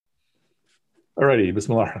Alrighty,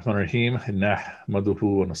 Bismillah ar-Rahman ar-Rahim. Nahmaduhu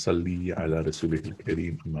wa nusalli ala rasulih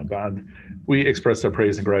al-kareem amma ba'd. We express our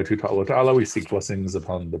praise and gratitude to Allah Ta'ala. We seek blessings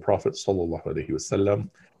upon the Prophet Sallallahu Alaihi Wasallam.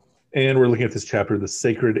 And we're looking at this chapter, the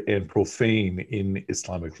sacred and profane in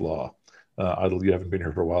Islamic law. Adil, you haven't been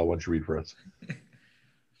here for a while. Why don't you read for us?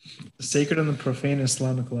 The sacred and the profane in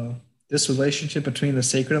Islamic law. This relationship between the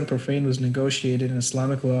sacred and the profane was negotiated in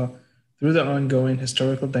Islamic law through the ongoing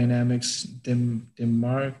historical dynamics,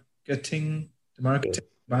 demarcating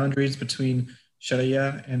boundaries between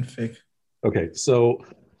Sharia and fiqh. Okay, so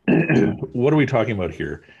what are we talking about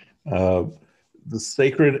here? Uh, the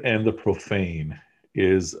sacred and the profane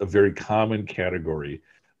is a very common category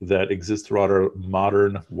that exists throughout our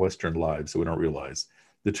modern Western lives that we don't realize.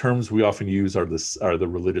 The terms we often use are the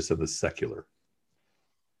religious and the secular.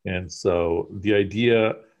 And so the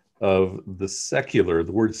idea of the secular,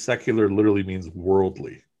 the word secular literally means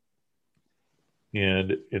worldly.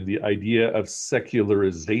 And the idea of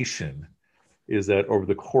secularization is that over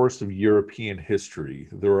the course of European history,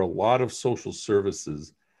 there were a lot of social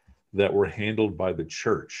services that were handled by the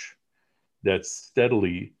church that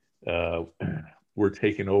steadily were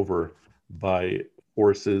taken over by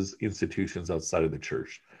forces, institutions outside of the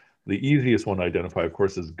church. The easiest one to identify, of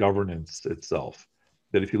course, is governance itself.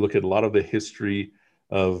 That if you look at a lot of the history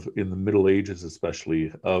of, in the Middle Ages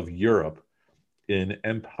especially, of Europe, an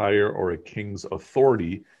empire or a king's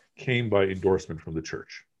authority came by endorsement from the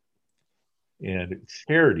church. And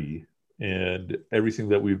charity and everything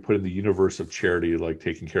that we put in the universe of charity, like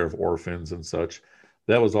taking care of orphans and such,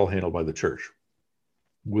 that was all handled by the church.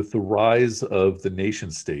 With the rise of the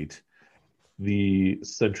nation state, the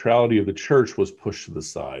centrality of the church was pushed to the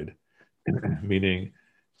side, meaning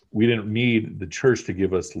we didn't need the church to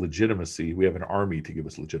give us legitimacy. We have an army to give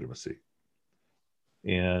us legitimacy.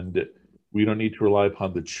 And we don't need to rely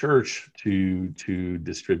upon the church to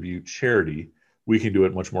distribute charity. We can do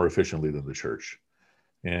it much more efficiently than the church.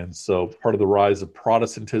 And so part of the rise of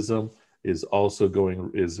Protestantism is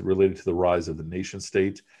related to the rise of the nation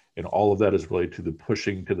state. And all of that is related to the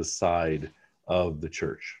pushing to the side of the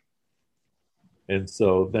church. And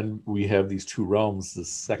so then we have these two realms, the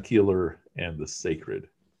secular and the sacred.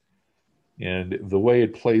 And the way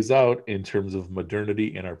it plays out in terms of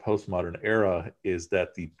modernity in our postmodern era is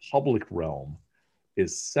that the public realm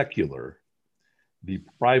is secular, the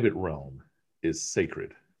private realm is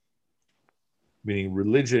sacred. Meaning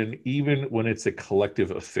religion, even when it's a collective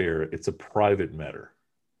affair, it's a private matter.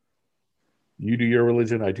 You do your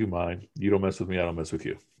religion, I do mine. You don't mess with me, I don't mess with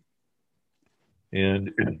you.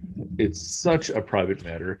 And it's such a private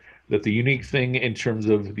matter that the unique thing in terms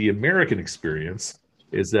of the American experience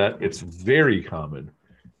is that it's very common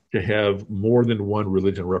to have more than one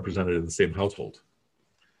religion represented in the same household.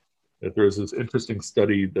 That there's this interesting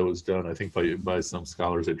study that was done, I think, by some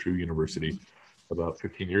scholars at Drew University about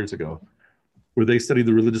 15 years ago, where they studied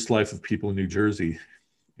the religious life of people in New Jersey.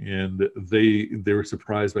 And they were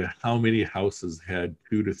surprised by how many houses had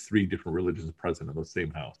 2 to 3 different religions present in the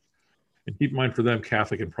same house. And keep in mind, for them,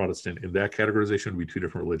 Catholic and Protestant, in that categorization, would be 2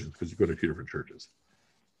 different religions because you go to 2 different churches.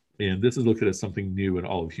 And this is looked at as something new in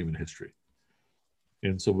all of human history.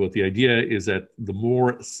 And so what the idea is that the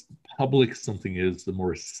more public something is, the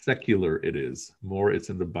more secular it is, more it's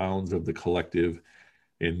in the bounds of the collective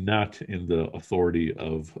and not in the authority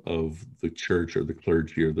of the church or the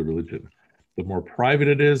clergy or the religion. The more private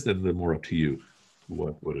it is, then the more up to you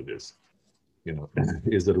what it is. You know,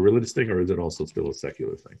 is it a religious thing or is it also still a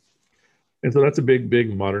secular thing? And so that's a big,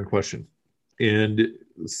 big modern question. And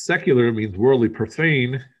secular means worldly.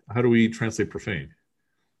 Profane, how do we translate profane?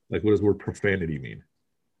 Like, what does the word profanity mean?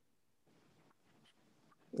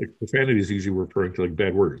 Like, profanity is usually referring to like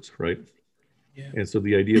bad words, right? Yeah. And so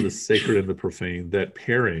the idea of the sacred and the profane, that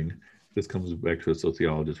pairing, this comes back to a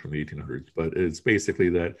sociologist from the 1800s, but it's basically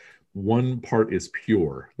that one part is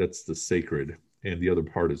pure, that's the sacred, and the other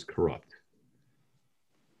part is corrupt.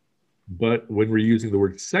 But when we're using the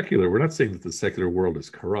word secular, we're not saying that the secular world is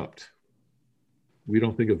corrupt. We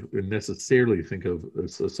don't necessarily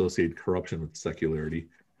associate corruption with secularity.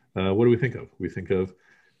 What do we think of? We think of,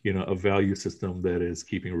 a value system that is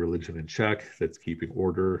keeping religion in check, that's keeping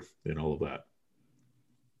order, and all of that.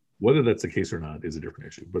 Whether that's the case or not is a different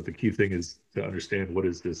issue. But the key thing is to understand what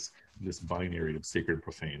is this binary of sacred and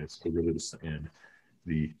profane. It's the religious and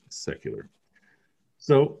the secular.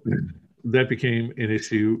 So that became an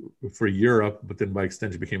issue for Europe, but then by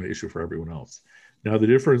extension became an issue for everyone else. Now,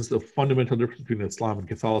 the fundamental difference between Islam and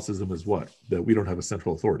Catholicism is what? That we don't have a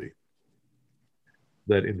central authority.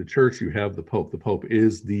 That in the church, you have the Pope. The Pope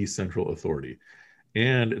is the central authority.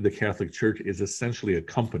 And the Catholic Church is essentially a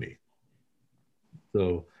company.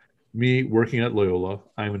 So Me working at Loyola,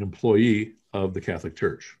 I'm an employee of the Catholic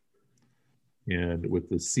Church. And with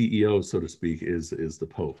the CEO, so to speak, is the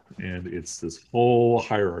Pope. And it's this whole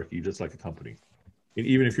hierarchy, just like a company. And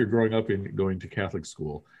even if you're growing up and going to Catholic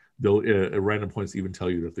school, they'll at random points even tell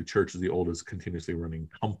you that the church is the oldest continuously running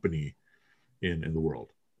company in the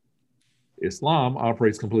world. Islam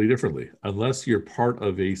operates completely differently. Unless you're part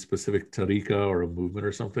of a specific tariqah or a movement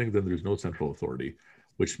or something, then there's no central authority,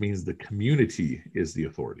 which means the community is the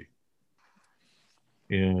authority.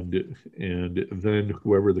 And then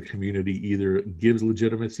whoever the community either gives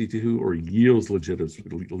legitimacy to or yields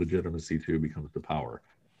legitimacy to becomes the power,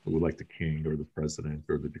 like the king or the president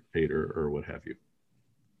or the dictator or what have you.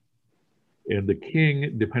 And the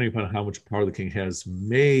king, depending upon how much power the king has,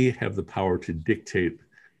 may have the power to dictate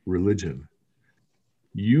religion.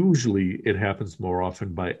 Usually it happens more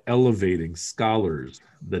often by elevating scholars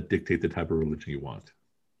that dictate the type of religion you want.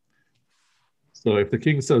 So if the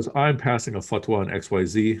king says, I'm passing a fatwa on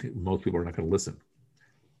XYZ, most people are not going to listen.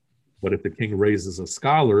 But if the king raises a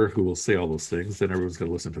scholar who will say all those things, then everyone's going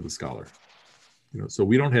to listen to the scholar. So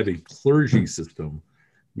we don't have a clergy system.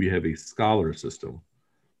 We have a scholar system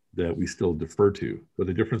that we still defer to. But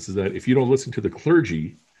the difference is that if you don't listen to the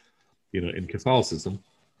clergy, in Catholicism,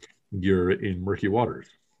 you're in murky waters.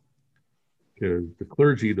 Because the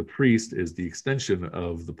clergy, the priest, is the extension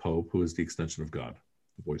of the Pope, who is the extension of God,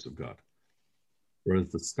 the voice of God.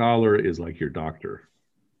 Whereas the scholar is like your doctor.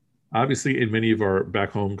 Obviously, in many of our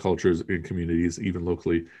back home cultures and communities, even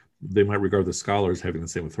locally, they might regard the scholar as having the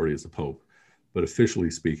same authority as the Pope. But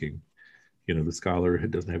officially speaking, the scholar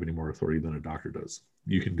doesn't have any more authority than a doctor does.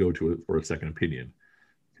 You can go to it for a second opinion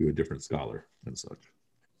to a different scholar and such.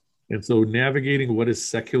 And so navigating what is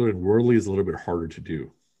secular and worldly is a little bit harder to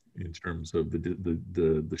do in terms of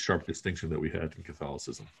the sharp distinction that we had in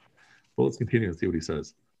Catholicism. Well, let's continue and see what he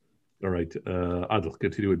says. All right, Adil,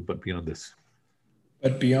 continue it, but beyond this.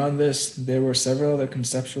 But beyond this, there were several other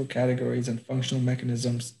conceptual categories and functional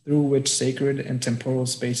mechanisms through which sacred and temporal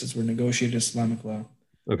spaces were negotiated in Islamic law.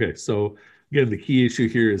 Okay, so again, the key issue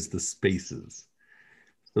here is the spaces.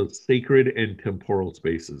 So sacred and temporal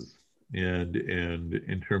spaces, and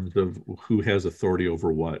in terms of who has authority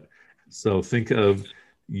over what. So think of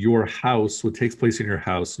your house, what takes place in your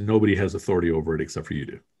house, nobody has authority over it except for you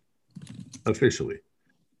do, officially.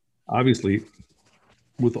 Obviously,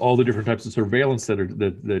 with all the different types of surveillance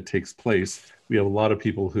that takes place, we have a lot of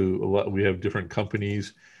people we have different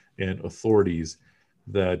companies and authorities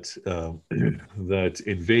that that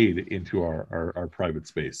invade into our private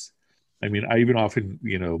space. I mean, I even often,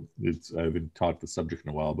 I haven't taught the subject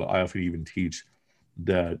in a while, but I often even teach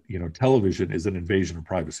that, television is an invasion of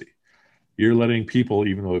privacy. You're letting people,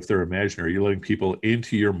 even though if they're imaginary, you're letting people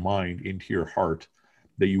into your mind, into your heart,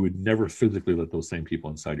 that you would never physically let those same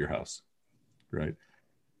people inside your house, right?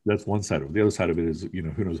 That's one side of it. The other side of it is,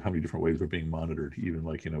 who knows how many different ways we're being monitored, even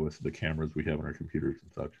like, with the cameras we have on our computers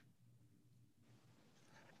and such.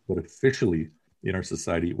 But officially in our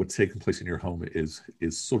society, what's taking place in your home is,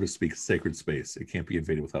 so to speak, sacred space. It can't be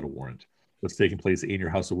invaded without a warrant. What's taking place in your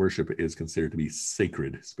house of worship is considered to be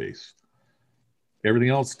sacred space. Everything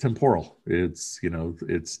else, temporal. It's,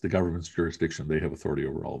 it's the government's jurisdiction. They have authority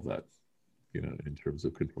over all of that, in terms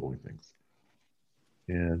of controlling things.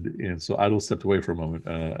 And so Adil stepped away for a moment.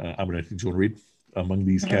 Do you want to read among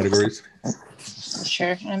these categories?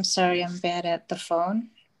 Sure. I'm sorry, I'm bad at the phone.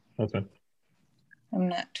 Okay. I'm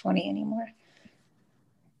not 20 anymore.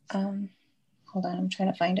 Hold on, I'm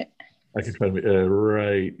trying to find it. I can try to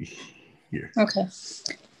right here. Okay.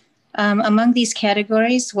 Among these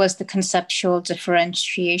categories was the conceptual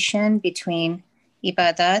differentiation between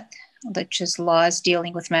ibadat, which is laws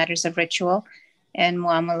dealing with matters of ritual, and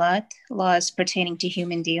muamalat, laws pertaining to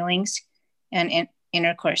human dealings and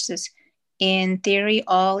intercourses. In theory,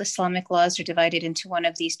 all Islamic laws are divided into one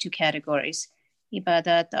of these two categories.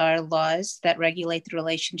 Ibadat are laws that regulate the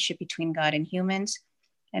relationship between God and humans,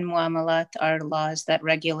 and muamalat are laws that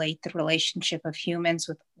regulate the relationship of humans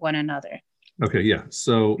with one another. Okay, yeah.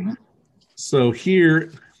 So, so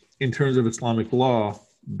here, in terms of Islamic law,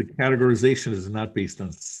 the categorization is not based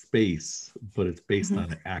on space, but it's based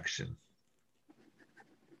on action.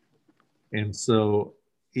 And so,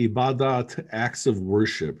 ibadat, acts of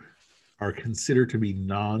worship, are considered to be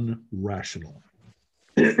non-rational.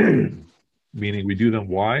 Meaning we do them,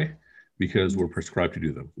 why? Because we're prescribed to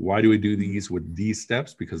do them. Why do we do these with these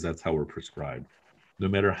steps? Because that's how we're prescribed. No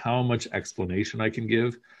matter how much explanation I can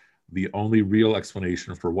give, the only real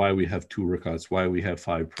explanation for why we have 2 rakats, why we have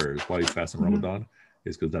 5 prayers, why we fast in Ramadan,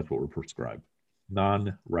 is because that's what we're prescribed.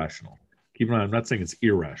 Non-rational. Keep in mind, I'm not saying it's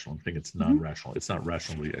irrational. I'm saying it's non-rational. It's not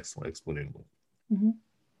rationally explainable.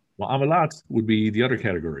 Mu'amalat would be the other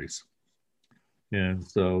categories. And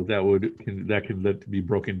so that can be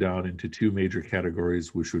broken down into two major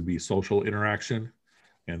categories, which would be social interaction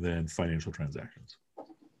and then financial transactions.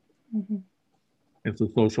 Mm-hmm. And so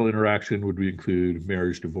social interaction would include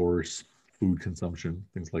marriage, divorce, food consumption,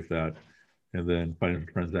 things like that. And then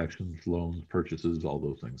financial transactions, loans, purchases, all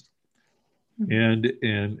those things.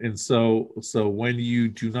 And so when you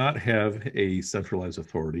do not have a centralized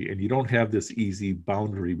authority and you don't have this easy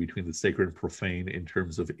boundary between the sacred and profane in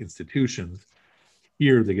terms of institutions,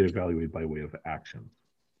 here they get evaluated by way of action.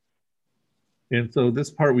 And so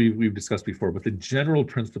this part we've discussed before, but the general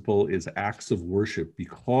principle is acts of worship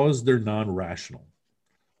because they're non-rational.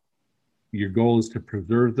 Your goal is to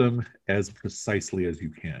preserve them as precisely as you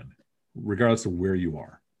can, regardless of where you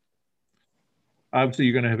are. Obviously,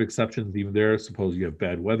 you're going to have exceptions even there. Suppose you have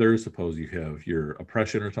bad weather, suppose you have your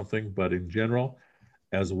oppression or something, but in general,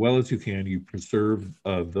 as well as you can, you preserve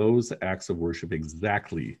those acts of worship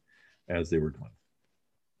exactly as they were done.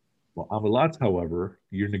 Well, amalat, however,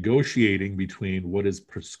 you're negotiating between what is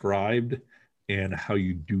prescribed and how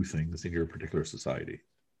you do things in your particular society.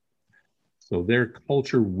 So their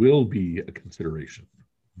culture will be a consideration,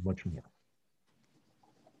 much more.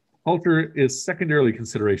 Culture is secondarily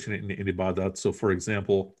consideration in ibadat. So for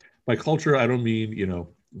example, by culture, I don't mean,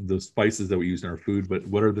 the spices that we use in our food, but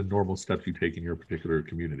what are the normal steps you take in your particular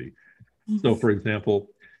community? Mm-hmm. So for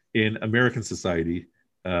example, in American society,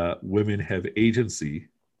 women have agency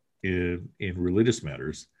in religious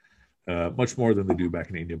matters, much more than they do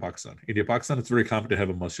back in India, Pakistan. India, Pakistan, it's very common to have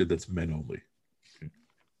a masjid that's men only. Okay.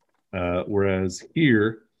 Whereas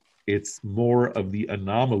here, it's more of the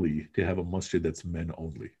anomaly to have a masjid that's men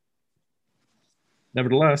only.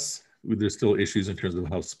 Nevertheless, there's still issues in terms of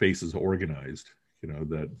how space is organized,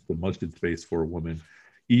 that the masjid space for women,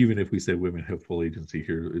 even if we say women have full agency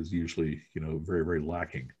here, is usually, very, very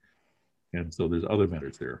lacking. And so there's other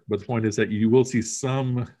matters there. But the point is that you will see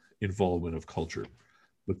some involvement of culture,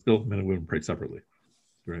 but still men and women pray separately,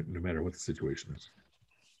 right? No matter what the situation is.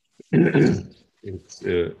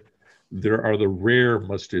 There are the rare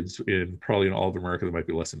masjids probably in all of America, there might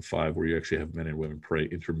be less than 5, where you actually have men and women pray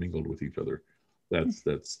intermingled with each other. That's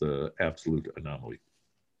the absolute anomaly.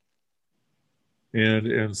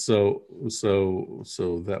 And so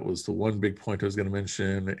that was the one big point I was going to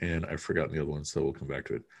mention, and I've forgotten the other one, so we'll come back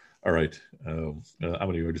to it. All right, Amani, you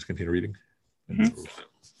want to just continue reading? Mm-hmm.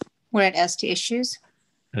 We're at as to issues.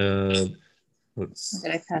 Okay,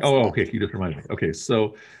 you just reminded me. Okay,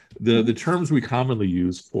 so the terms we commonly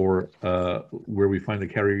use for where we find the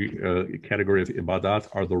category of ibadat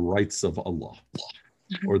are the rights of Allah,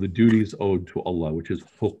 or the duties owed to Allah, which is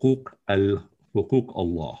huquq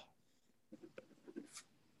Allah.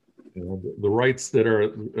 The rights that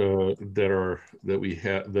we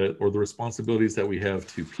have, or the responsibilities that we have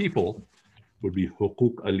to people, would be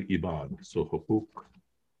huquq al-ibad. So huquq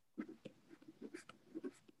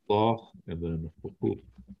Allah, and then huquq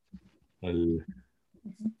al-ibad.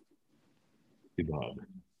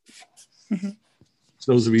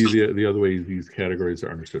 So those would be the other ways these categories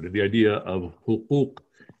are understood. And the idea of huquq,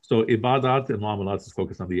 so ibadat and muamalat is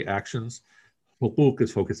focused on the actions. Huquq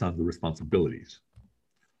is focused on the responsibilities.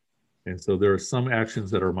 And so there are some actions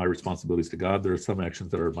that are my responsibilities to God. There are some actions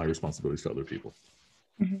that are my responsibilities to other people.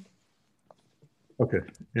 Mm-hmm. Okay.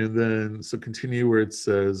 And then, so continue where it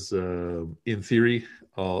says, in theory,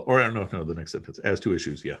 the next sentence, as to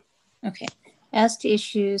issues, yeah. Okay. As to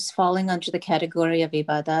issues falling under the category of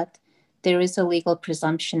ibadat, there is a legal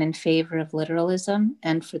presumption in favor of literalism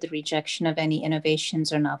and for the rejection of any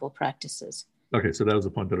innovations or novel practices. Okay, so that was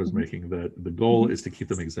the point that I was making, that the goal is to keep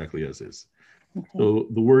them exactly as is. Okay. So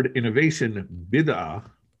the word innovation, bid'ah,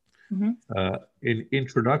 an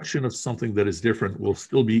introduction of something that is different will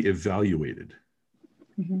still be evaluated.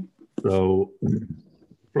 Mm-hmm. So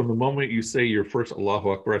from the moment you say your first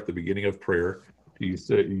Allahu Akbar at the beginning of prayer, you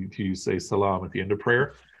say salam at the end of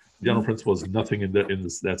prayer, the general principle is nothing in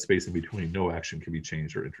that space in between. No action can be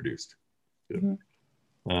changed or introduced.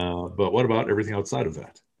 But what about everything outside of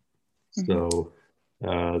that? So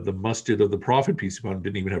the masjid of the Prophet, peace be upon him,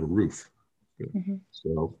 didn't even have a roof.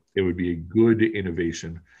 So it would be a good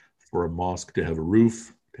innovation for a mosque to have a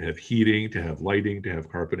roof, to have heating, to have lighting, to have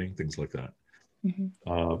carpeting, things like that.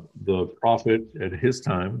 The Prophet at his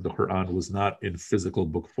time, the Quran was not in physical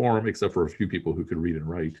book form, except for a few people who could read and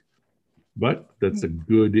write. But that's a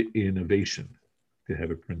good innovation to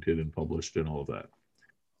have it printed and published and all of that.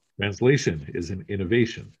 Translation is an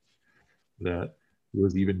innovation that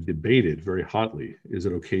was even debated very hotly. Is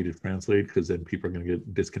it okay to translate? Because then people are going to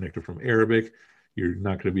get disconnected from Arabic. You're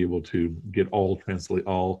not going to be able to get all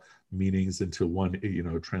meanings into one,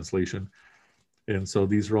 translation. And so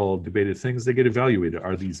these are all debated things. They get evaluated.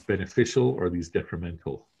 Are these beneficial or are these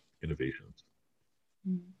detrimental innovations?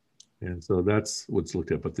 And so that's what's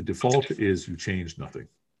looked at. But the default is you change nothing.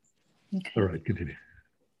 Okay. All right, continue.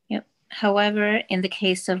 Yep. However, in the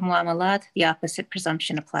case of muamalat, the opposite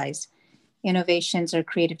presumption applies. Innovations or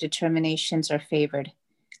creative determinations are favored.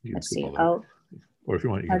 Let's see. Or if you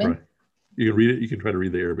want, you can Pardon? try. You can read it. You can try to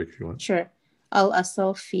read the Arabic if you want. Sure.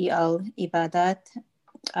 Al-asl fi al-ibadat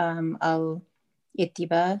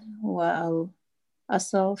al-ittiba wa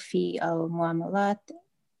al-asl fi al-muamalat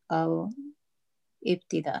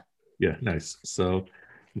al-ibtida. Yeah, nice. So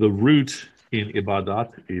the root in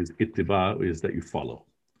ibadat is ittiba, is that you follow.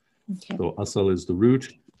 Okay. So asal is the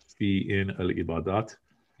root, fi in al-ibadat,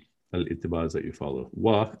 al-ittiba is that you follow.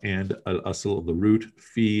 Wa and al-asl, the root,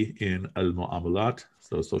 fi in al-mu'amalat,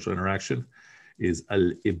 so social interaction, is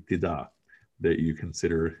al-ibtida, that you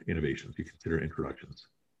consider innovations, you consider introductions.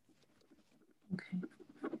 Okay.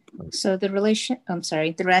 So the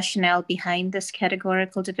rationale behind this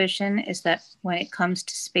categorical division is that when it comes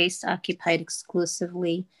to space occupied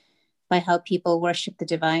exclusively by how people worship the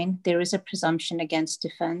divine, there is a presumption against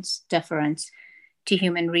deference to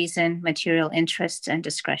human reason, material interests, and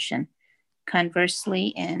discretion. Conversely,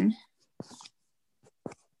 in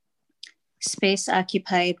space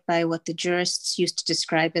occupied by what the jurists used to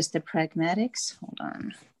describe as the pragmatics,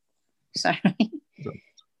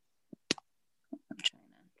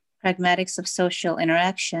 pragmatics of social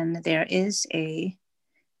interaction, there is a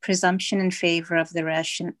presumption in favor of the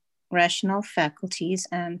rational faculties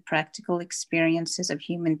and practical experiences of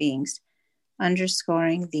human beings,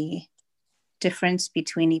 underscoring the difference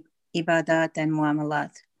between ibadat and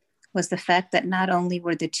muamalat, was the fact that not only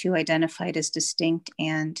were the two identified as distinct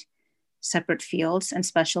and separate fields and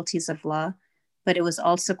specialties of law, but it was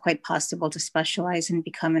also quite possible to specialize and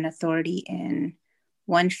become an authority in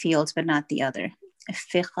one field but not the other.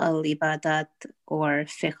 Fiqh al-ibadat or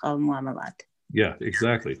fiqh al-muamalat. Yeah,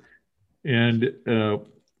 exactly. And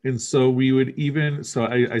so we would even, so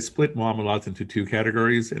I split muamalat into two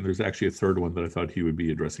categories, and there's actually a third one that I thought he would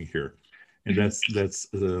be addressing here. And that's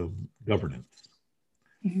governance.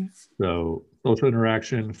 Mm-hmm. So social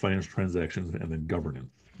interaction, financial transactions, and then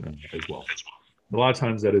governance as well. A lot of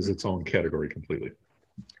times that is its own category completely.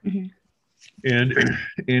 Mm-hmm. And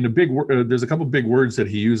in a big there's a couple of big words that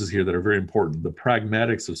he uses here that are very important. The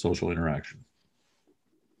pragmatics of social interaction.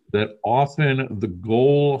 That often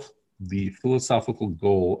the philosophical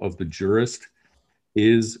goal of the jurist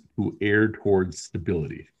is to err towards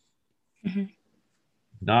stability, mm-hmm.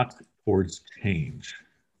 not towards change.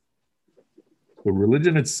 The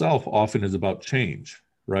religion itself often is about change,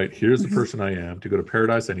 right? Here's the person I am. To go to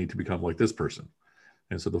paradise, I need to become like this person.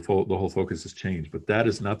 And so the whole focus is change. But that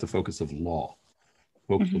is not the focus of law. The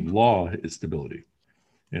focus of law is stability.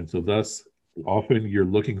 And so thus, often you're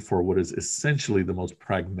looking for what is essentially the most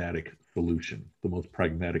pragmatic solution, the most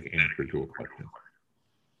pragmatic answer to a question,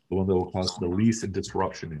 the one that will cause the least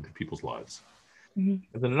disruption into people's lives. Mm-hmm.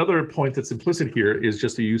 And then another point that's implicit here is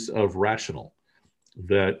just the use of rational,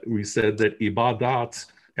 that we said that ibadat,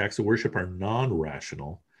 acts of worship, are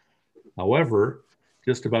non-rational. However,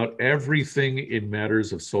 just about everything in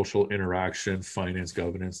matters of social interaction, finance,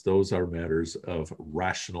 governance, those are matters of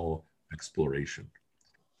rational exploration.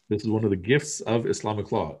 This is one of the gifts of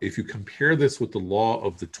Islamic law. If you compare this with the law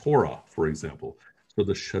of the Torah, for example, so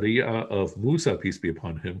the Sharia of Musa, peace be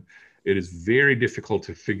upon him, it is very difficult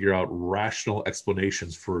to figure out rational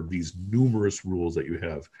explanations for these numerous rules that you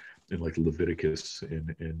have in like Leviticus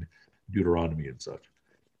and Deuteronomy and such.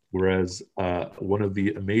 Whereas one of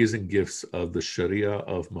the amazing gifts of the Sharia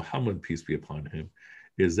of Muhammad, peace be upon him,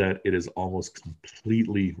 is that it is almost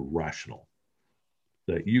completely rational.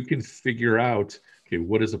 That you can figure out, okay,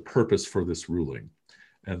 what is the purpose for this ruling?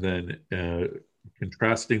 And then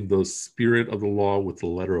contrasting the spirit of the law with the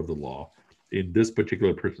letter of the law. In this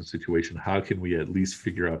particular person's situation, how can we at least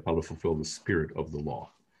figure out how to fulfill the spirit of the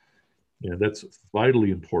law? And that's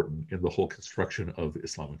vitally important in the whole construction of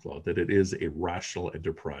Islamic law, that it is a rational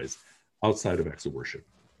enterprise outside of acts of worship.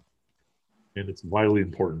 And it's vitally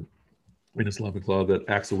important in Islamic law that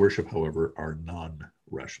acts of worship, however, are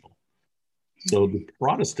non-rational. So the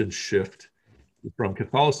Protestant shift from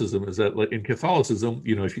Catholicism is that, like in Catholicism,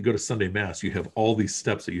 you know, if you go to Sunday Mass, you have all these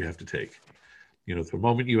steps that you have to take. You know, from the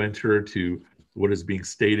moment you enter to what is being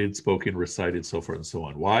stated, spoken, recited, so forth and so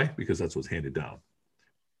on. Why? Because that's what's handed down.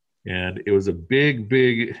 And it was a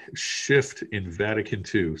big shift in Vatican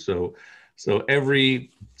II. So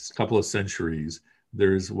every couple of centuries,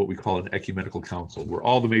 there's what we call an ecumenical council, where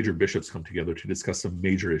all the major bishops come together to discuss some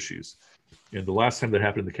major issues. And the last time that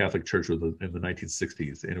happened in the Catholic Church was in the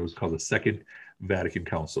 1960s, and it was called the Second Vatican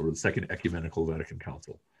Council, or the Second Ecumenical Vatican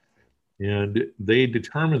Council. And they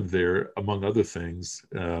determined there, among other things,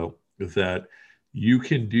 that you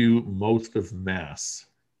can do most of Mass,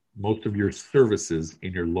 most of your services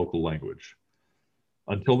in your local language.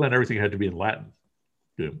 Until then, everything had to be in Latin.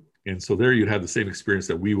 Yeah. And so there you'd have the same experience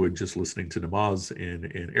that we would just listening to namaz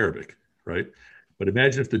in Arabic, right? But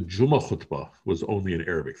imagine if the Jummah khutbah was only in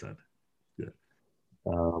Arabic then.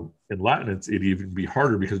 In Latin, it'd even be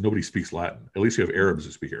harder because nobody speaks Latin. At least you have Arabs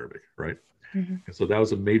who speak Arabic, right? Mm-hmm. And so that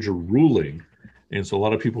was a major ruling. And so a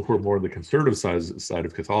lot of people who are more on the conservative side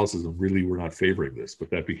of Catholicism really were not favoring this, but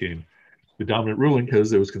that became the dominant ruling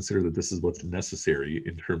because it was considered that this is what's necessary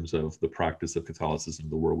in terms of the practice of Catholicism,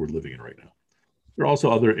 the world we're living in right now. There are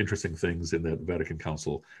also other interesting things in that Vatican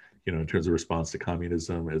Council, in terms of response to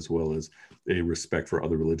communism, as well as a respect for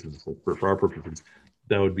other religions. So for our purposes,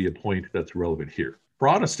 that would be a point that's relevant here.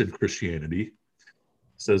 Protestant Christianity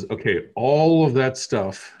says, okay, all of that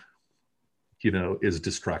stuff, is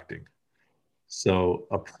distracting. So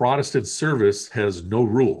a Protestant service has no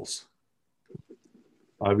rules.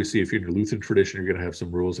 Obviously, if you're in the Lutheran tradition, you're going to have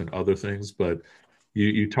some rules and other things, but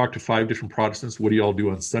you talk to 5 different Protestants, what do you all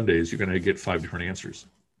do on Sundays? You're going to get 5 different answers.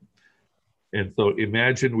 And so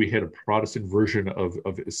imagine we had a Protestant version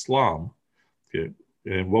of Islam, okay,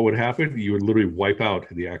 and what would happen? You would literally wipe out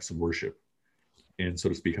the acts of worship and, so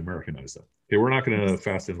to speak, Americanize them. Okay, we're not going to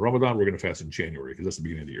fast in Ramadan, we're going to fast in January because that's the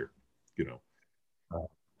beginning of the year,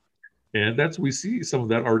 and we see some of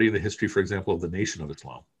that already in the history, for example, of the Nation of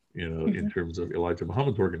Islam, in terms of Elijah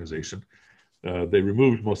Muhammad's organization. They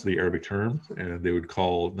removed most of the Arabic terms, and they would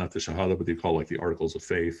call, not the Shahada, but they call like the Articles of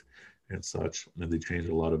Faith and such, and they changed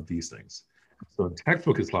a lot of these things. So in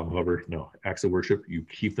textbook Islam, however, no, acts of worship, you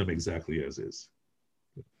keep them exactly as is.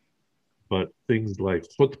 But things like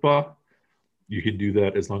khutbah, you can do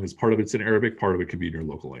that as long as part of it's in Arabic, part of it can be in your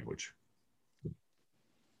local language.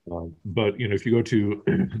 But if you go to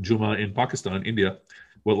Jummah in Pakistan, India,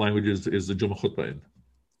 what language is the Jummah khutbah in?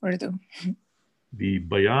 Urdu. The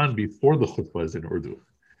bayan before the khutbah is in Urdu.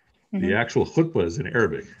 Mm-hmm. The actual khutbah is in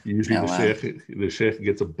Arabic. Usually the sheikh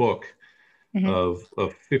gets a book of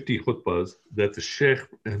 50 khutbahs that the sheikh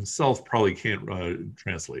himself probably can't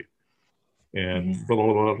translate. And blah,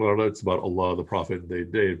 blah, blah, blah, blah, it's about Allah, the Prophet, the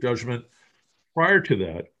Day of Judgment. Prior to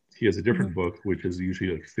that, he has a different book, which is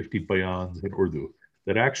usually like 50 bayans in Urdu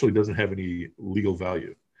that actually doesn't have any legal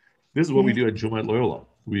value. This is what we do at Jummah at Loyola.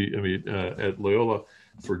 At Loyola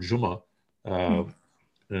for Jummah,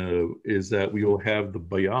 is that we will have the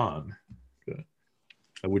bayan,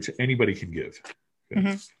 which anybody can give.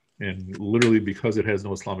 And literally, because it has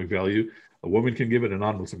no Islamic value, a woman can give it, a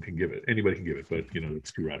non-Muslim can give it, anybody can give it, but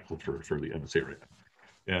it's too radical for the MSA right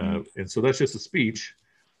now. And so that's just a speech,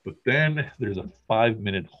 but then there's a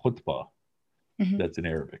 5-minute khutbah that's in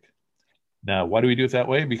Arabic. Now, why do we do it that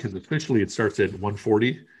way? Because officially it starts at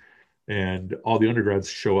 1:40 and all the undergrads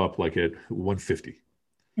show up like at 1:50.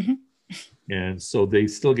 And so they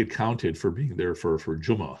still get counted for being there for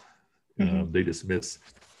Jummah. They just miss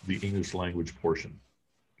the English language portion.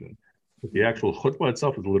 But the actual khutbah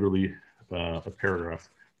itself is literally a paragraph,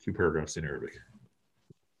 2 paragraphs in Arabic.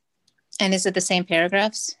 And is it the same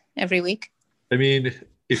paragraphs every week? I mean,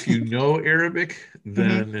 if you know Arabic,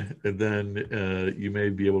 then you may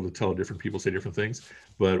be able to tell different people say different things.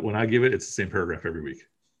 But when I give it, it's the same paragraph every week.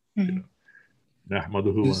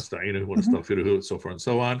 Nahmaduhu wa nasta'inuhu wa nastaghfiruhu, so forth and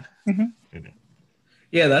so on.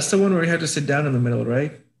 Yeah, that's the one where you have to sit down in the middle,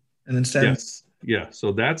 right? And then stand. Yes. Yeah.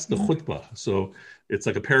 So that's the khutbah. So it's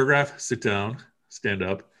like a paragraph, sit down, stand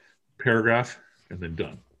up, paragraph, and then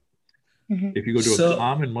done. If you go to a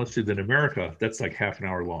common masjid in America, that's like half an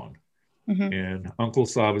hour long. And Uncle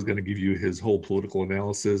Saab is going to give you his whole political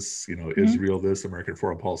analysis, Israel this, American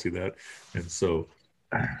foreign policy that. And so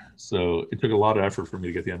it took a lot of effort for me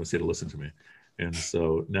to get the MSA to listen to me. And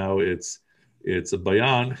so now it's a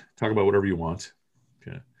bayan, talk about whatever you want.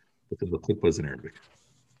 Okay. But then the khutbah is in Arabic.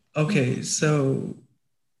 Okay, so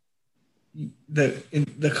the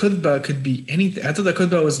khutbah could be anything. I thought the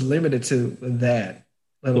khutbah was limited to that.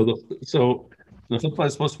 So the khutbah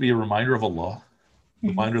is supposed to be a reminder of Allah,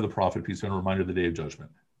 reminder of the Prophet, peace and a reminder of the Day of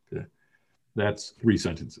Judgment. Okay. That's 3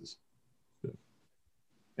 sentences. Okay.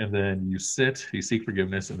 And then you sit, you seek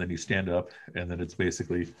forgiveness, and then you stand up, and then it's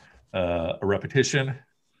basically a repetition,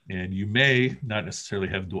 and you may not necessarily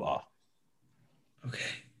have dua. Okay.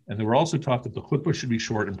 And then we're also taught that the khutbah should be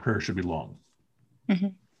short and prayer should be long.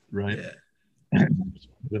 Right? Yeah.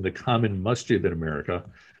 Then the common masjid in America,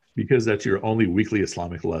 because that's your only weekly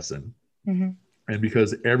Islamic lesson, and And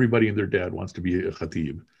because everybody and their dad wants to be a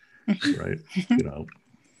khatib, right? You know,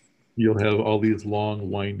 you'll have all these long,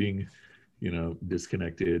 winding, you know,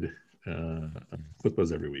 disconnected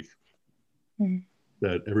khutbahs every week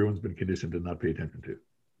that everyone's been conditioned to not pay attention to.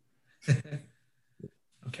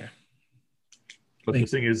 Okay. But the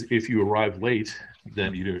thing is, if you arrive late,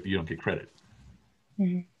 then you don't get credit. I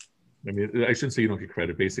mean, I shouldn't say you don't get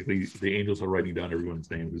credit. Basically, the angels are writing down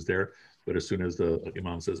everyone's name who's there. But as soon as the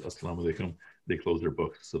imam says Assalamu alaikum, they close their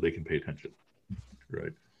book so they can pay attention,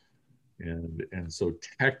 right? And so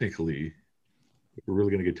technically, if we're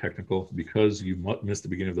really going to get technical, because you missed the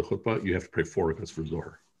beginning of the khutbah, you have to pray 4 rakas for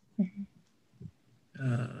Zohar.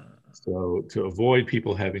 So to avoid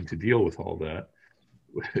people having to deal with all that,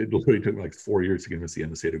 it literally took like 4 years to get Mr.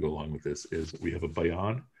 NSA to go along with this, is we have a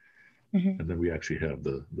bayan, and then we actually have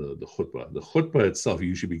the khutbah. The khutbah itself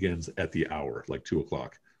usually begins at the hour, like 2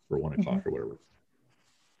 o'clock or 1 o'clock or whatever.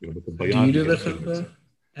 You know, but the bayan, do you do the khutbah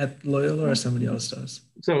at Loyola or somebody else does?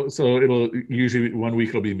 So it'll usually 1 week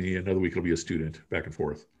it'll be me, another week it'll be a student, back and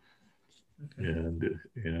forth. Okay. And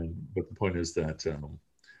but the point is that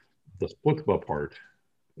the khutbah part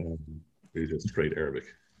is just straight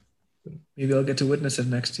Arabic. Maybe I'll get to witness it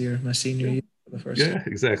next year, my senior year for the first time. Yeah,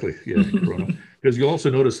 exactly. Yeah, because you'll also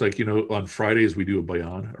notice, like, you know, on Fridays we do a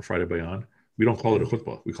bayan, or Friday bayan. We don't call it a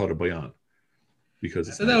khutbah, we call it a bayan.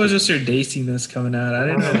 Because that was just your daciness coming out. I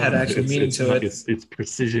didn't know it had actual meaning to it. It's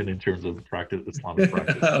precision in terms of practice, Islamic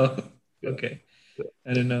practice. Oh, okay. Yeah.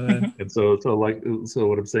 I didn't know that. And so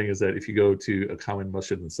what I'm saying is that if you go to a common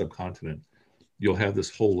masjid in the subcontinent, you'll have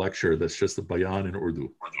this whole lecture that's just a bayan in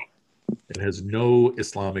Urdu. It has no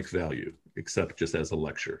Islamic value except just as a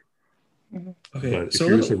lecture. Okay. But if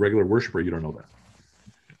you're just a regular worshiper, you don't know that.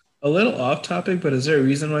 A little off topic, but is there a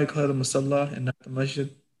reason why you call it a musalla and not the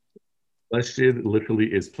masjid? Masjid literally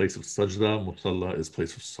is place of sajda, musalla is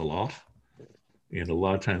place of salah. And a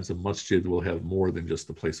lot of times the masjid will have more than just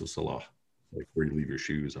the place of salah, like where you leave your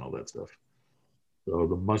shoes and all that stuff. So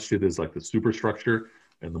the masjid is like the superstructure,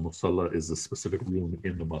 and the musalla is the specific room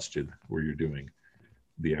in the masjid where you're doing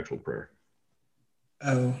the actual prayer.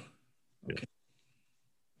 Oh, okay.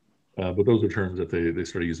 Yeah. But those are terms that they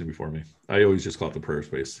started using before me. I always just call it the prayer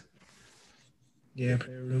space. Yeah,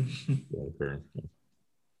 prayer room. Yeah, prayer. Yeah.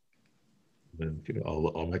 And you know,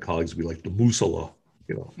 all my colleagues would be like the musalla,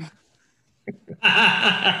 you know.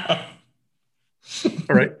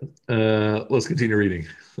 All right, let's continue reading.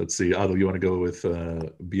 Let's see, Adil, you want to go with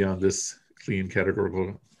beyond this clean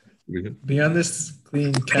categorical division? Beyond this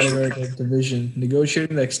clean categorical division,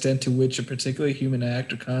 negotiating the extent to which a particular human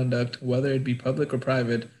act or conduct, whether it be public or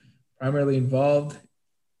private, primarily involved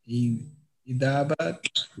ibadat.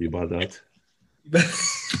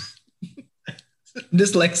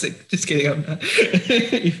 Dyslexic. Just kidding. I'm not.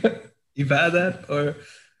 Ibadat or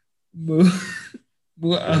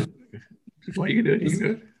What you can do? You can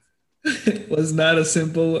do it. Was not a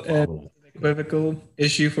simple and equivocal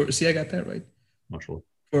issue for. See, I got that right. Marshall.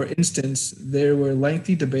 For instance, there were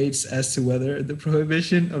lengthy debates as to whether the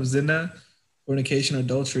prohibition of zina, fornication,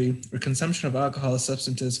 adultery, or consumption of alcohol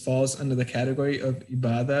substances falls under the category of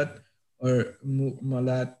ibadat or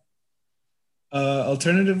mu'amalat.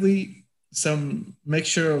 Alternatively, some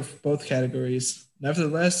mixture of both categories.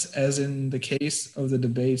 Nevertheless, as in the case of the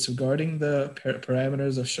debates regarding the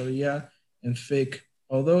parameters of Sharia and fiqh,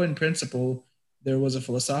 although in principle there was a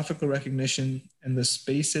philosophical recognition and the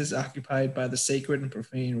spaces occupied by the sacred and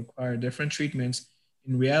profane require different treatments,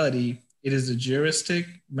 in reality, it is the juristic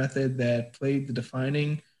method that played the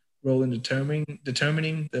defining role in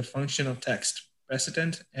determining the function of text,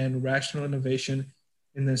 precedent, and rational innovation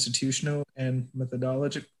in the institutional and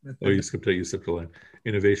methodological. Oh, you skipped a line.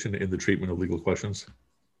 Innovation in the treatment of legal questions.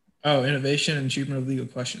 Oh, innovation and treatment of legal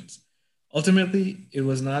questions. Ultimately, it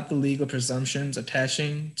was not the legal presumptions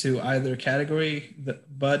attaching to either category,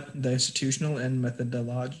 but the institutional and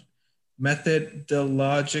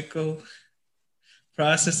methodological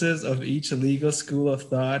processes of each legal school of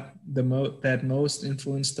thought that most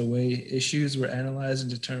influenced the way issues were analyzed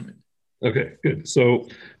and determined. Okay, good. So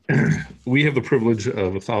we have the privilege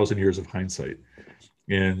of 1,000 years of hindsight.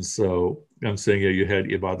 And so I'm saying, yeah, you had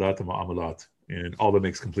ibadat and mu'amalat, and all that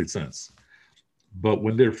makes complete sense. But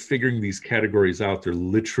when they're figuring these categories out, they're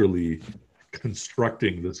literally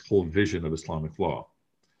constructing this whole vision of Islamic law.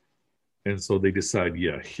 And so they decide,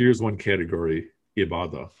 yeah, here's one category,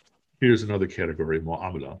 ibadah. Here's another category,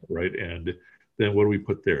 mu'amala, right? And then what do we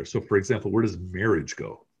put there? So for example, where does marriage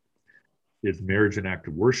go? Is marriage an act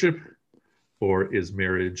of worship, or is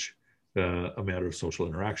marriage a matter of social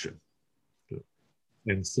interaction?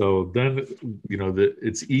 And so then, you know,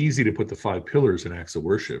 it's easy to put the 5 pillars in acts of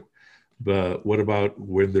worship, But what about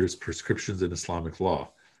when there's prescriptions in Islamic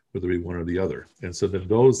law, whether it be one or the other? And so then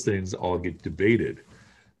those things all get debated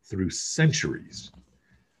through centuries.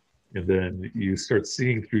 And then you start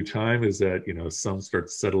seeing through time is that, some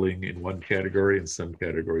start settling in one category and some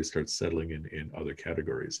categories start settling in other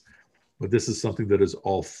categories. But this is something that is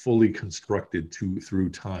all fully constructed through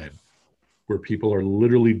time, where people are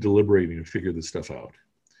literally deliberating to figure this stuff out.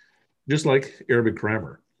 Just like Arabic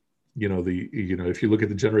grammar. If you look at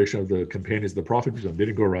the generation of the companions of the Prophet, they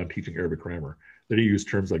didn't go around teaching Arabic grammar. They didn't use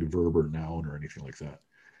terms like verb or noun or anything like that.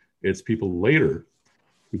 It's people later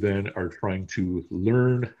who then are trying to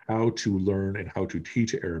learn how to learn and how to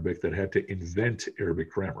teach Arabic that had to invent Arabic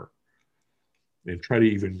grammar and try to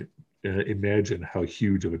even imagine how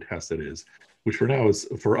huge of a task that is, which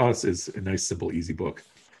for us is a nice, simple, easy book.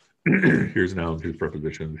 Here's nouns, here's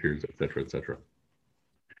prepositions, here's et cetera, et cetera.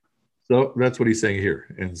 So that's what he's saying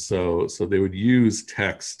here. And so they would use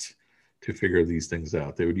text to figure these things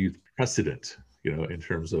out. They would use precedent, in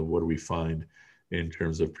terms of what do we find in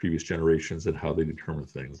terms of previous generations and how they determine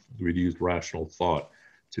things. We'd use rational thought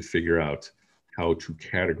to figure out how to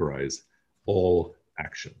categorize all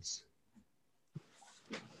actions.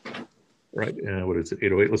 All right, and what is it,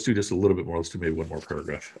 808? Let's do just a little bit more. Let's do maybe one more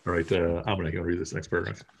paragraph. All right, Amina, you want to read this next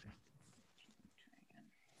paragraph?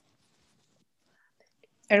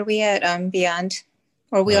 Are we at beyond?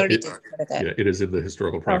 Or we already did that? Yeah, it is in the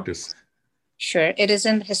historical practice. Sure, it is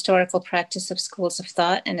in the historical practice of schools of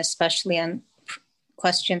thought, and especially on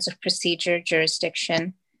questions of procedure,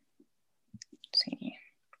 jurisdiction,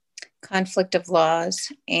 conflict of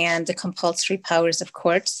laws, and the compulsory powers of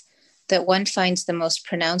courts, that one finds the most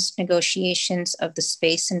pronounced negotiations of the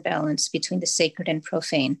space and balance between the sacred and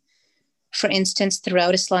profane. For instance,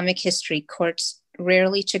 throughout Islamic history, courts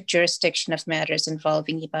rarely took jurisdiction of matters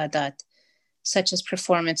involving ibadat, such as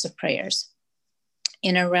performance of prayers.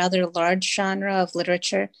 In a rather large genre of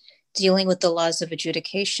literature dealing with the laws of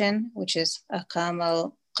adjudication, which is Ahkam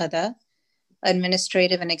al-Qada,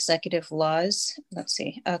 administrative and executive laws,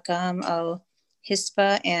 Ahkam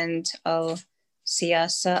al-Hisba and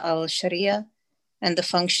al-Siyasa al-Sharia, and the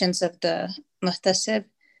functions of the Muhtasib,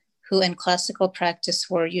 who in classical practice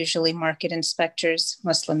were usually market inspectors,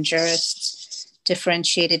 Muslim jurists,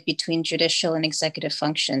 differentiated between judicial and executive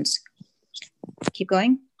functions. Keep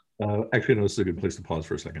going. Actually, no, this is a good place to pause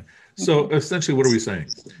for a second. So essentially, what are we saying?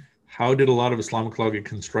 How did a lot of Islamic law get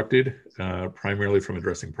constructed? Primarily from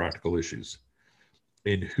addressing practical issues.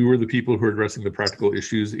 And who are the people who are addressing the practical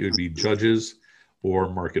issues? It would be judges or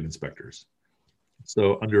market inspectors.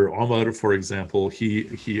 So under Umar, for example,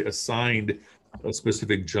 he assigned a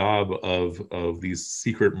specific job of these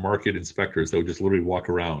secret market inspectors that would just literally walk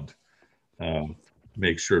around,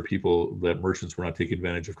 make sure that merchants were not taking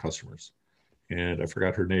advantage of customers. And I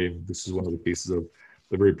forgot her name. This is one of the cases of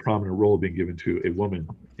a very prominent role being given to a woman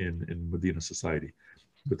in Medina society.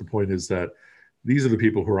 But the point is that these are the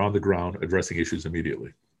people who are on the ground addressing issues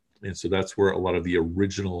immediately. And so that's where a lot of the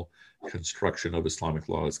original construction of Islamic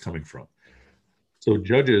law is coming from. So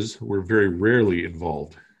judges were very rarely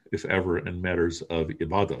involved, if ever, in matters of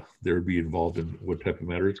ibadah. They would be involved in what type of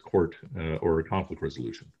matters? Court or conflict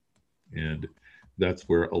resolution. And that's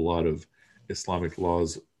where a lot of Islamic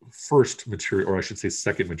law's first material, or I should say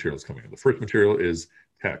second material, is coming in. The first material is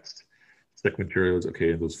text. Second material is,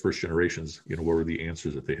 okay, in those first generations, what were the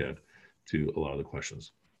answers that they had to a lot of the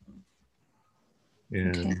questions?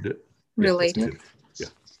 And related. Yeah.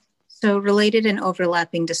 So related and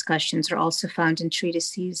overlapping discussions are also found in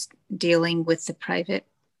treatises dealing with the private.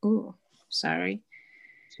 Can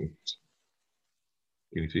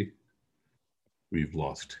you see? We've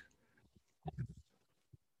lost.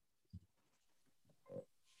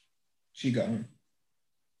 She gone.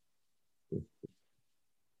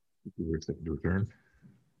 We're expected to return.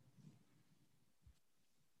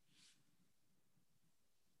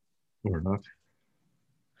 Or not.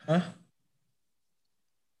 Huh?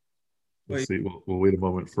 Let's see. We'll wait a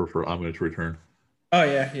moment for Amina to return. Oh,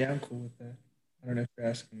 yeah, I'm cool with that. I don't know if you're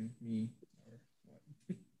asking me or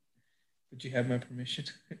what. But you have my permission.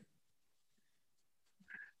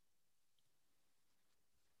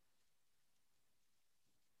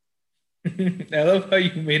 I love how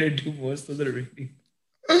you made her do most of the reading.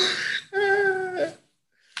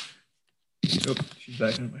 Oh, she's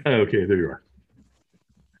back in my. Okay, there you are.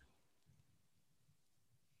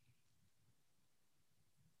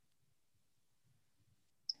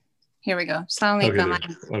 Here we go. Okay,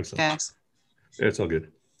 yes. It's all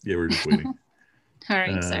good. Yeah, we're just waiting. All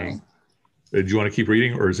right, sorry. Do you want to keep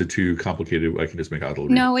reading, or is it too complicated? I can just make Adil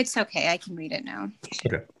read. No, it's okay. I can read it now.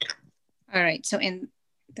 Okay. All right. So in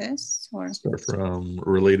this, or start from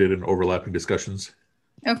related and overlapping discussions.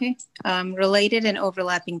 Okay. Related and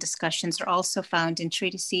overlapping discussions are also found in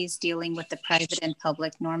treatises dealing with the private and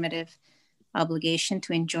public normative obligation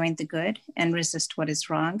to enjoin the good and resist what is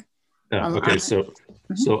wrong. Okay, so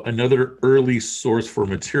another early source for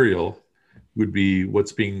material would be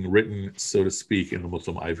what's being written, so to speak, in the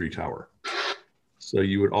Muslim ivory tower. So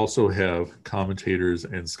you would also have commentators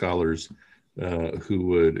and scholars who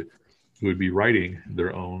would be writing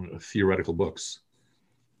their own theoretical books.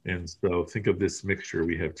 And so think of this mixture.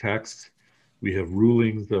 We have text, we have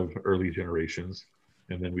rulings of early generations,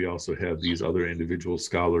 and then we also have these other individual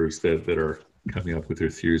scholars that are coming up with their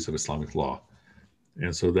theories of Islamic law.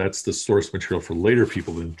 And so that's the source material for later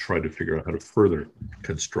people to try to figure out how to further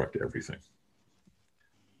construct everything.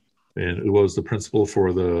 And it was the principle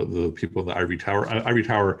for the people in the ivory tower. Ivory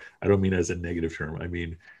tower, I don't mean as a negative term. I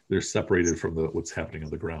mean, they're separated from what's happening on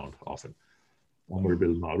the ground often. Amr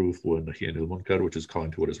bil ma'ruf wa nahy anil munkar, which is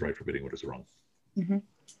calling to what is right, forbidding what is wrong. Mm-hmm.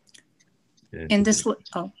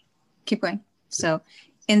 Keep going. So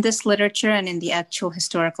in this literature and in the actual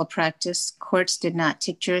historical practice, courts did not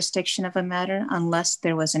take jurisdiction of a matter unless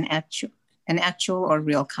there was an actual or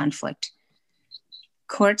real conflict.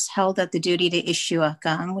 Courts held that the duty to issue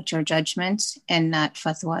ahkam, which are judgments, and not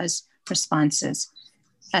fatwas, responses.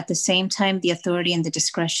 At the same time, the authority and the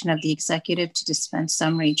discretion of the executive to dispense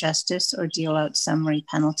summary justice or deal out summary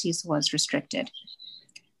penalties was restricted.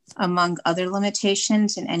 Among other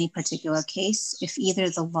limitations in any particular case, if either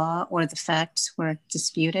the law or the facts were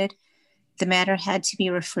disputed, the matter had to be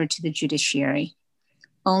referred to the judiciary.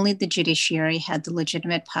 Only the judiciary had the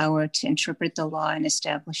legitimate power to interpret the law and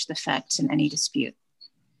establish the facts in any dispute.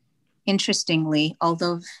 Interestingly,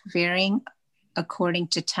 although varying according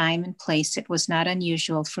to time and place, it was not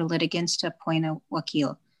unusual for litigants to appoint a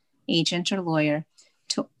wakil, agent or lawyer,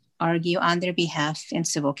 to argue on their behalf in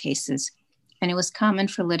civil cases. And it was common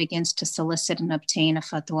for litigants to solicit and obtain a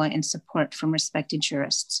fatwa in support from respected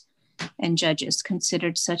jurists. And judges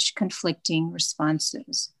considered such conflicting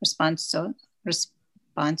responsa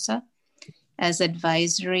as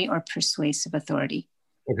advisory or persuasive authority.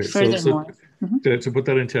 Okay, so to put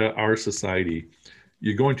that into our society,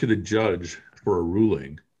 you're going to the judge for a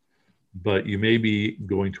ruling, but you may be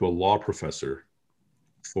going to a law professor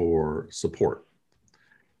for support.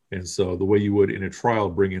 And so the way you would in a trial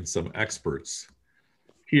bring in some experts,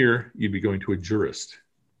 here you'd be going to a jurist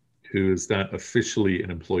who is not officially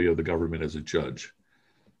an employee of the government as a judge,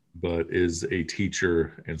 but is a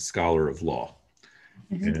teacher and scholar of law,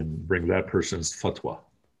 and bring that person's fatwa.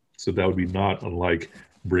 So that would be not unlike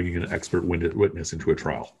bringing an expert witness into a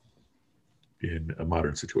trial in a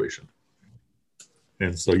modern situation.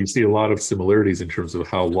 And so you see a lot of similarities in terms of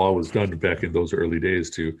how law was done back in those early days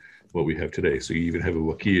to what we have today. So you even have a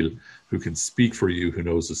wakil who can speak for you, who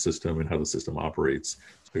knows the system and how the system operates,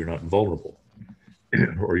 so you're not vulnerable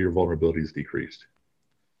or your vulnerability is decreased.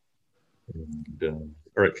 And,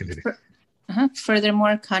 all right, continue.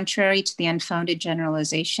 Furthermore, contrary to the unfounded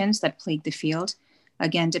generalizations that plague the field,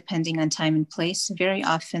 again, depending on time and place, very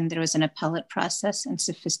often there was an appellate process and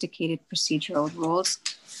sophisticated procedural rules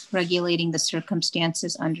regulating the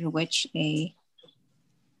circumstances under which a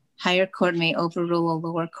higher court may overrule a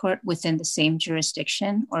lower court within the same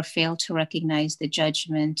jurisdiction or fail to recognize the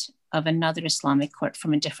judgment of another Islamic court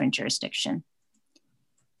from a different jurisdiction.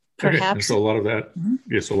 Perhaps. Okay. So a lot of that,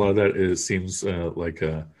 so a lot of that seems like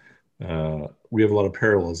we have a lot of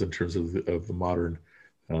parallels in terms of the modern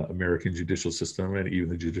American judicial system and even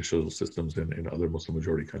the judicial systems in other Muslim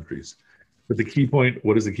majority countries. But the key point,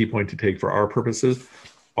 what is the key point to take for our purposes?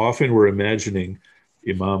 Often we're imagining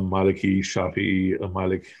Imam Maliki, Shafi'i,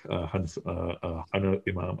 Malik,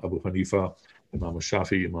 Imam Abu Hanifa, Imam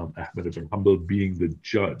Shafi'i, Imam Ahmed ibn Hanbal being the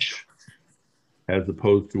judge, as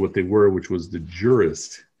opposed to what they were, which was the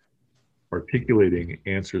jurist articulating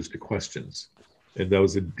answers to questions. And that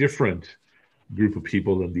was a different group of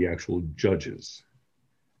people than the actual judges.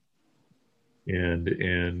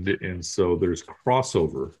 And so there's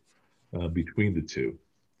crossover between the two.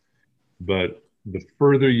 But the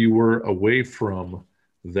further you were away from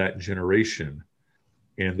that generation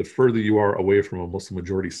and the further you are away from a Muslim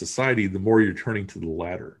majority society, the more you're turning to the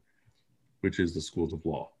latter, which is the schools of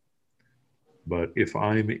law. But if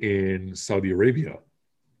I'm in Saudi Arabia,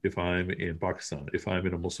 if I'm in Pakistan, if I'm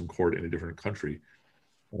in a Muslim court in a different country,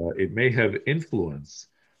 it may have influence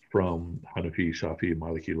from Hanafi, Shafi'i,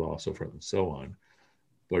 Maliki law, so forth and so on.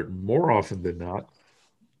 But more often than not,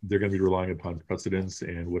 they're going to be relying upon precedents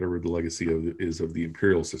and whatever the legacy is of the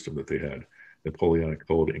imperial system that they had, Napoleonic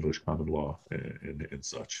Code, English common law, and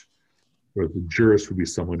such. Whereas the jurist would be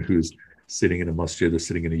someone who's sitting in a masjid or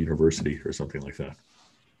sitting in a university or something like that.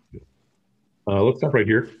 Let's stop right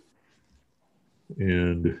here.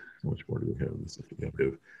 And how much more do we have? We have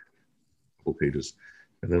a couple pages.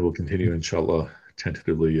 And then we'll continue, inshallah,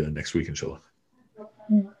 tentatively next week, inshallah.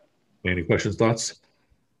 Any questions, thoughts?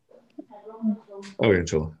 Okay,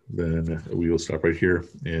 inshallah. Then we will stop right here.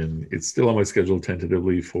 And it's still on my schedule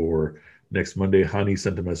tentatively for next Monday. Hani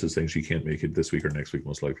sent a message saying she can't make it this week or next week,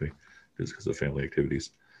 most likely, just because of family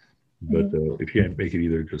activities. But if you can't make it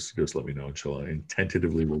either, just let me know, inshallah. And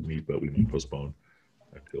tentatively we'll meet, but we may postpone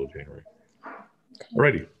until January.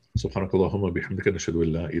 Alrighty. سبحانك اللهم وبحمدك نشهد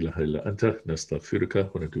أن لا إله إلا أنت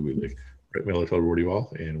نستغفرك ونتوب إليك. Right, may Allah reward you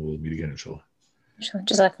all, and we'll meet again, inshallah.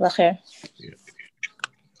 Jazakallah khair. Yeah.